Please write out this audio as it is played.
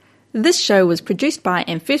This show was produced by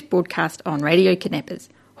and first broadcast on Radio Kidnappers,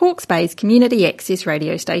 Hawke's Bay's community access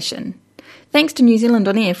radio station. Thanks to New Zealand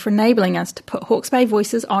On Air for enabling us to put Hawke's Bay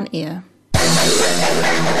voices on air.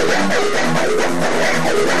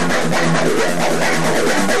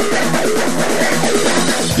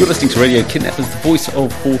 You're listening to Radio Kidnappers, the voice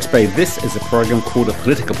of Hawke's Bay. This is a program called A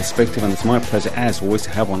Political Perspective, and it's my pleasure, as always,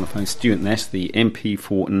 to have on the phone Stuart Nash, the MP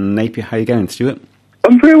for Napier. How are you going, Stuart?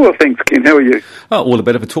 I'm very well, thanks, Ken. How are you? Oh, all the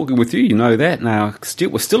better for talking with you. You know that. Now,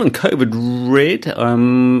 Stuart, we're still in COVID red.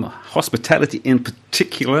 Hospitality in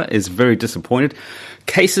particular is very disappointed.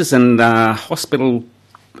 Cases and hospital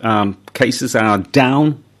cases are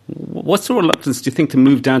down. What's the reluctance, do you think, to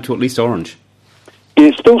move down to at least orange? Yeah,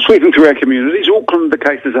 still sweeping through our communities. Auckland, the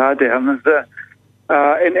cases are down.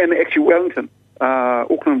 And actually Wellington.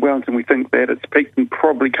 Auckland and Wellington, we think that it's peaked and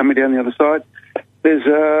probably coming down the other side. There's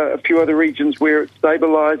a few other regions where it's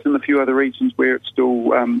stabilised and a few other regions where it's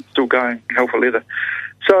still going hell for leather.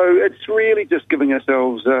 So it's really just giving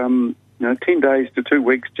ourselves 10 days to 2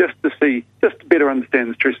 weeks just to better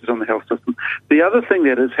understand the stresses on the health system. The other thing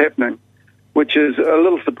that is happening, which is a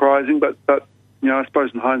little surprising, but I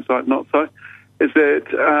suppose in hindsight not so, is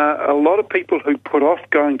that a lot of people who put off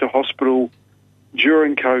going to hospital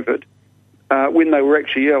during COVID when they were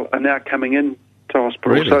actually ill are now coming in to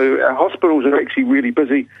hospital. Really? So our hospitals are actually really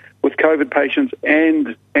busy with COVID patients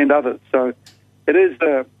and others. So it is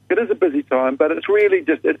a busy time, but it's really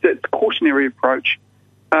just it's a cautionary approach,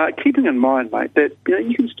 keeping in mind, mate, that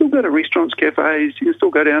you can still go to restaurants, cafes, you can still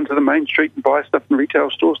go down to the main street and buy stuff in retail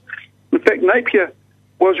stores. In fact, Napier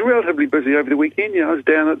was relatively busy over the weekend. I was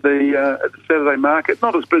down at the Saturday market,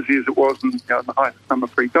 not as busy as it was in the height of summer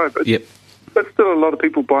pre-COVID, Yep. but still a lot of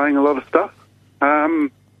people buying a lot of stuff.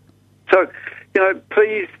 So,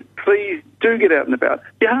 please do get out and about.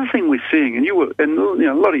 The other thing we're seeing, and a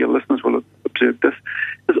lot of your listeners will have observed this,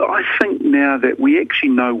 is I think now that we actually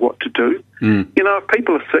know what to do. If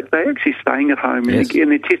people are sick, they're actually staying at home and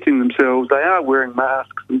they're testing themselves. They are wearing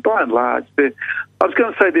masks, and by and large, I was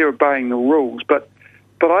going to say they're obeying the rules, but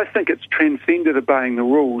I think it's transcended obeying the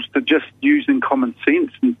rules to just using common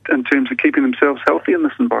sense in terms of keeping themselves healthy in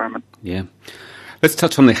this environment. Yeah. Let's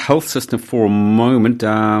touch on the health system for a moment.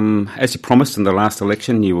 As you promised in the last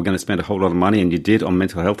election, you were going to spend a whole lot of money, and you did on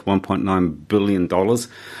mental health, $1.9 billion.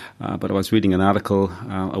 But I was reading an article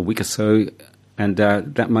a week or so, and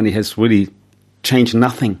that money has really changed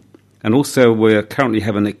nothing. And also, we currently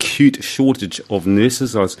have an acute shortage of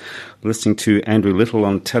nurses. I was listening to Andrew Little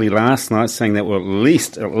on telly last night saying that we're at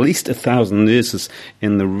least 1,000 nurses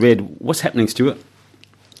in the red. What's happening, Stuart?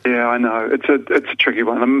 Yeah, I know. It's a tricky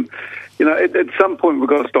one. At some point we've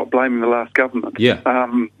got to stop blaming the last government. Yeah.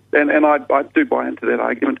 And I do buy into that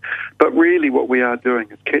argument. But really what we are doing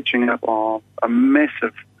is catching up on a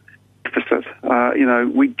massive deficit.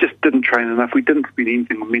 We just didn't train enough. We didn't spend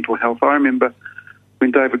anything on mental health. I remember when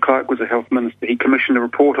David Clark was a health minister, he commissioned a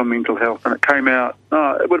report on mental health, and it came out,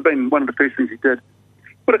 it would have been one of the first things he did. It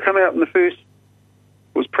would have come out in the first,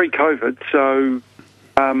 it was pre-COVID, so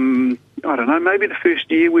I don't know, maybe the first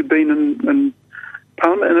year we'd been in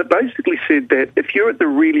Parliament, and it basically said that if you're at the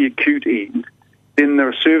really acute end, then there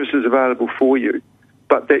are services available for you.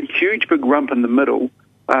 But that huge big rump in the middle,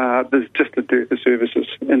 there's just a dearth of services.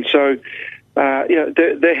 And so,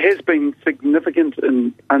 there has been significant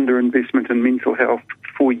underinvestment in mental health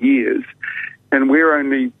for years, and we're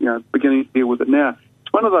only beginning to deal with it now.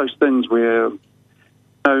 It's one of those things where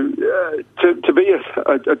to be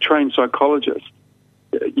a trained psychologist,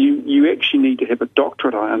 you actually need to have a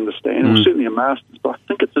doctorate, I understand, or certainly a master's, but I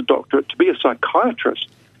think it's a doctorate. To be a psychiatrist,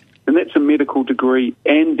 and that's a medical degree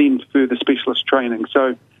and then further specialist training.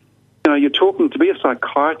 So, you're talking to be a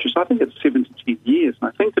psychiatrist, I think it's 7 to 10 years, and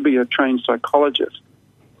I think to be a trained psychologist,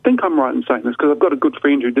 I think I'm right in saying this because I've got a good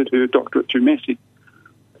friend who did her doctorate through Massey.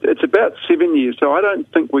 It's about 7 years, so I don't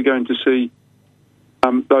think we're going to see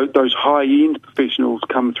those high-end professionals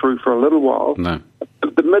come through for a little while. No.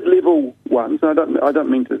 The mid-level ones, and I don't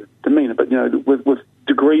mean to demean it, but with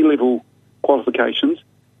degree-level qualifications,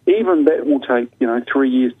 even that will take 3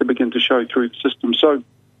 years to begin to show through the system. So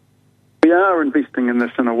we are investing in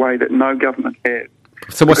this in a way that no government has.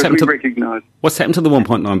 So what's happened to the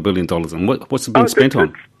 $1.9 billion, and what's it been spent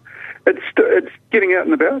on? It's getting out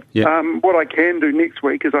and about. Yeah. What I can do next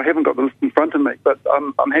week is I haven't got the list in front of me, but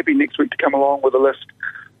I'm happy next week to come along with a list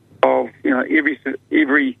of where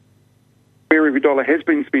every dollar has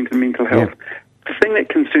been spent in mental health. Yeah. The thing that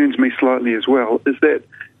concerns me slightly as well is that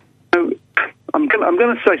I'm going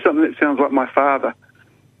to say something that sounds like my father,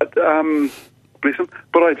 but bless him.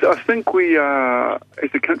 But I think we are, as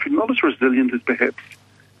a country, not as resilient as perhaps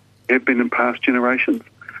have been in past generations.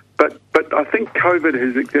 But But I think COVID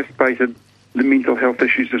has exacerbated the mental health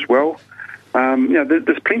issues as well.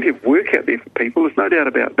 There's plenty of work out there for people. There's no doubt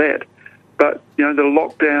about that. But, the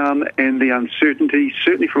lockdown and the uncertainty,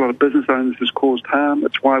 certainly for a lot of business owners, has caused harm.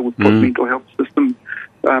 That's why we've put mental health system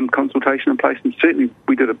consultation in place. And certainly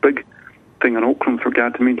we did a big thing in Auckland with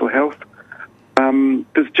regard to mental health.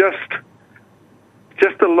 There's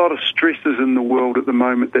just a lot of stresses in the world at the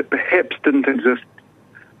moment that perhaps didn't exist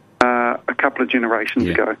a couple of generations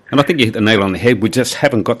ago. And I think you hit the nail on the head. We just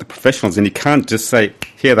haven't got the professionals, and you can't just say,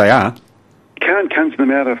 here they are. You can't come to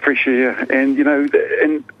them out of fresh air, and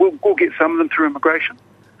and we'll get some of them through immigration,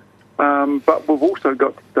 but we've also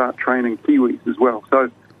got to start training Kiwis as well.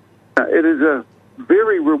 So it is a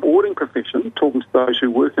very rewarding profession, talking to those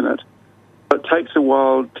who work in it, but it takes a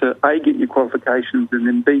while to A, get your qualifications, and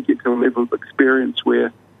then B, get to a level of experience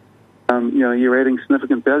where you're adding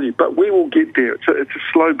significant value. But we will get there. It's a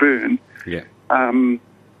slow burn. Yeah. And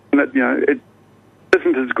it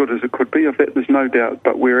isn't as good as it could be, of that there's no doubt,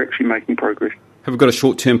 but we're actually making progress. Have we got a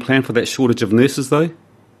short-term plan for that shortage of nurses, though?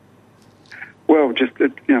 Well,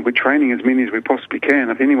 we're training as many as we possibly can.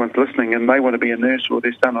 If anyone's listening and they want to be a nurse, or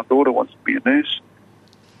their son or daughter wants to be a nurse,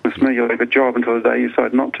 with me, you'll have a job until the day you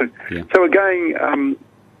decide not to. Yeah. So again,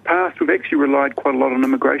 past, we've actually relied quite a lot on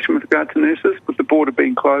immigration with regard to nurses. With the border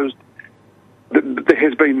being closed, there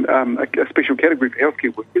has been a special category for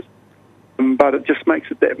healthcare workers, but it just makes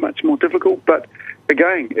it that much more difficult. But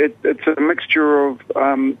again, it's a mixture of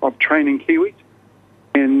training Kiwis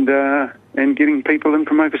and getting people in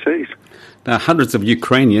from overseas. Now, hundreds of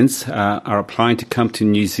Ukrainians are applying to come to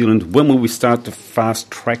New Zealand. When will we start to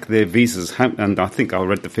fast-track their visas? And I think I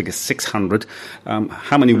read the figure 600.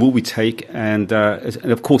 How many will we take? And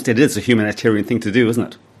of course, it is a humanitarian thing to do,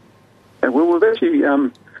 isn't it? Well, we've actually,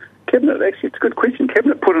 Cabinet, it's a good question.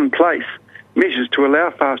 Cabinet put in place measures to allow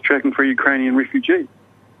fast-tracking for Ukrainian refugees.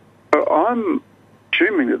 So I'm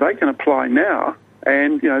assuming that they can apply now,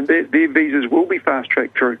 and their visas will be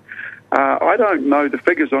fast-tracked through. I don't know the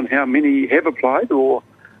figures on how many have applied, but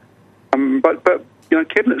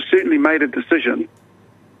Cabinet certainly made a decision.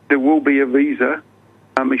 There will be a visa,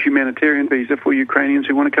 a humanitarian visa for Ukrainians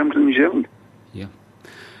who want to come to New Zealand. Yeah.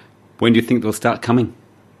 When do you think they'll start coming?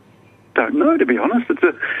 Don't know, to be honest.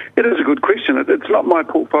 It is a good question. It's not my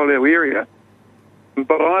portfolio area,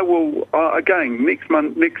 but I will again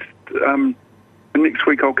next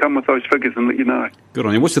week I'll come with those figures and let you know. Good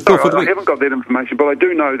on you. What's the thought for the week? I haven't got that information, but I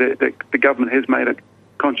do know that the government has made a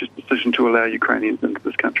conscious decision to allow Ukrainians into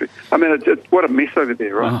this country. I mean, it's what a mess over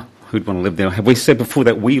there, right? Oh, who'd want to live there? Have we said before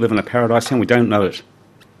that we live in a paradise and we don't know it?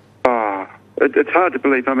 It's hard to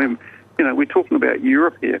believe. I mean, we're talking about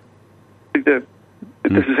Europe here. This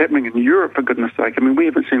is happening in Europe, for goodness sake. I mean, we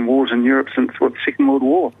haven't seen wars in Europe since, the Second World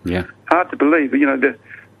War. Yeah. Hard to believe.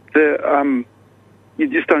 You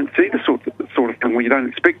just don't see the sort of thing where you don't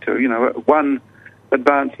expect to. One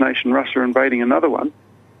advanced nation, Russia, invading another one.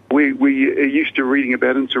 We are used to reading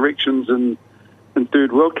about insurrections in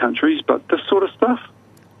third world countries, but this sort of stuff.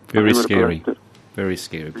 Very scary. Very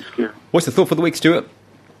scary. What's the thought for the week, Stuart?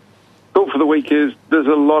 Thought for the week is there's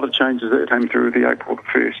a lot of changes that came through the April the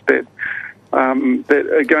 1st that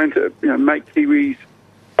are going to make Kiwis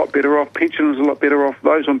a lot better off, pensioners a lot better off,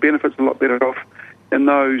 those on benefits a lot better off, and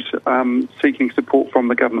those seeking support from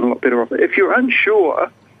the government a lot better off. If you're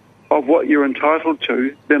unsure of what you're entitled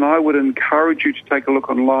to, then I would encourage you to take a look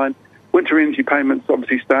online. Winter energy payments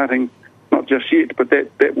obviously starting, not just yet, but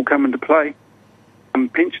that will come into play.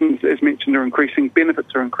 Pensions, as mentioned, are increasing,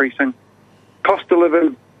 benefits are increasing. Cost of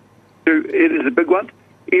living, it is a big one.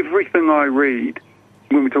 Everything I read,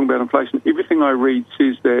 when we're talking about inflation, everything I read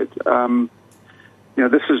says that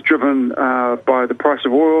this is driven by the price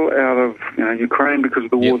of oil out of Ukraine because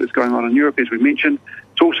of the war that's going on in Europe, as we mentioned.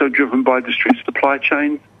 It's also driven by distressed supply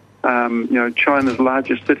chains. China's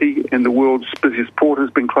largest city and the world's busiest port has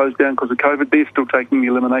been closed down because of COVID. They're still taking the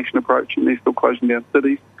elimination approach and they're still closing down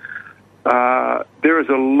cities. There is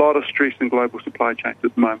a lot of stress in global supply chains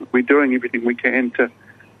at the moment. We're doing everything we can to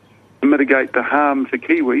mitigate the harm to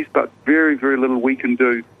Kiwis, but very, very little we can do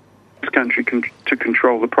in this country to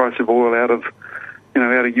control the price of oil out of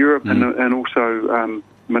Europe and also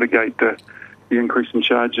mitigate the increase in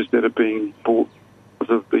charges that are being brought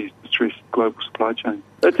because of these distressed global supply chains.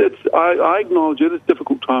 I acknowledge it. It's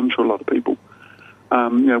difficult times for a lot of people.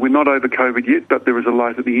 We're not over COVID yet, but there is a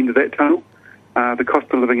light at the end of that tunnel. The cost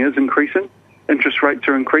of living is increasing. Interest rates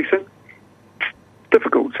are increasing.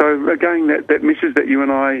 Difficult. So again, that message that you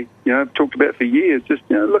and I have talked about for years, just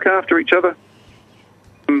look after each other.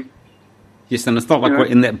 Yes, and it's not like we're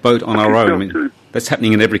in that boat on our own. I mean, that's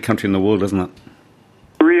happening in every country in the world, isn't it?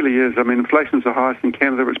 It really is. I mean, inflation's the highest in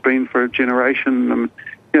Canada it's been for a generation.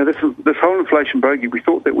 this whole inflation bogey, we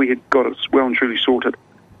thought that we had got it well and truly sorted.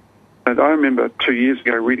 And I remember 2 years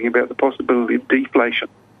ago reading about the possibility of deflation.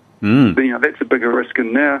 That's a bigger risk.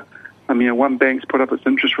 And now, one bank's put up its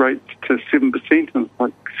interest rates to 7%, and it's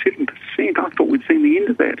like 7%. I thought we'd seen the end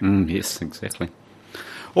of that. Yes, exactly.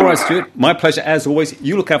 All right, Stuart, my pleasure as always.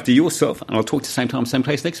 You look after yourself, and I'll talk to you same time, same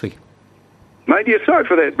place next week. Mate, sorry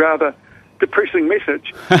for that rather depressing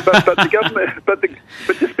message, but the government, but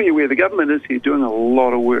just be aware, the government is here doing a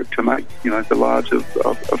lot of work to make the lives of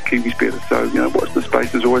Kiwis better. So watch the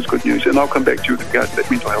space is always good news, and I'll come back to you with regards to that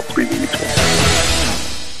mental health screening next week.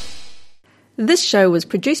 This show was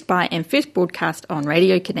produced by and first broadcast on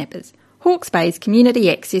Radio Kidnappers, Hawke's Bay's community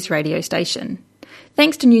access radio station.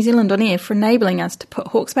 Thanks to New Zealand On Air for enabling us to put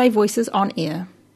Hawke's Bay voices on air.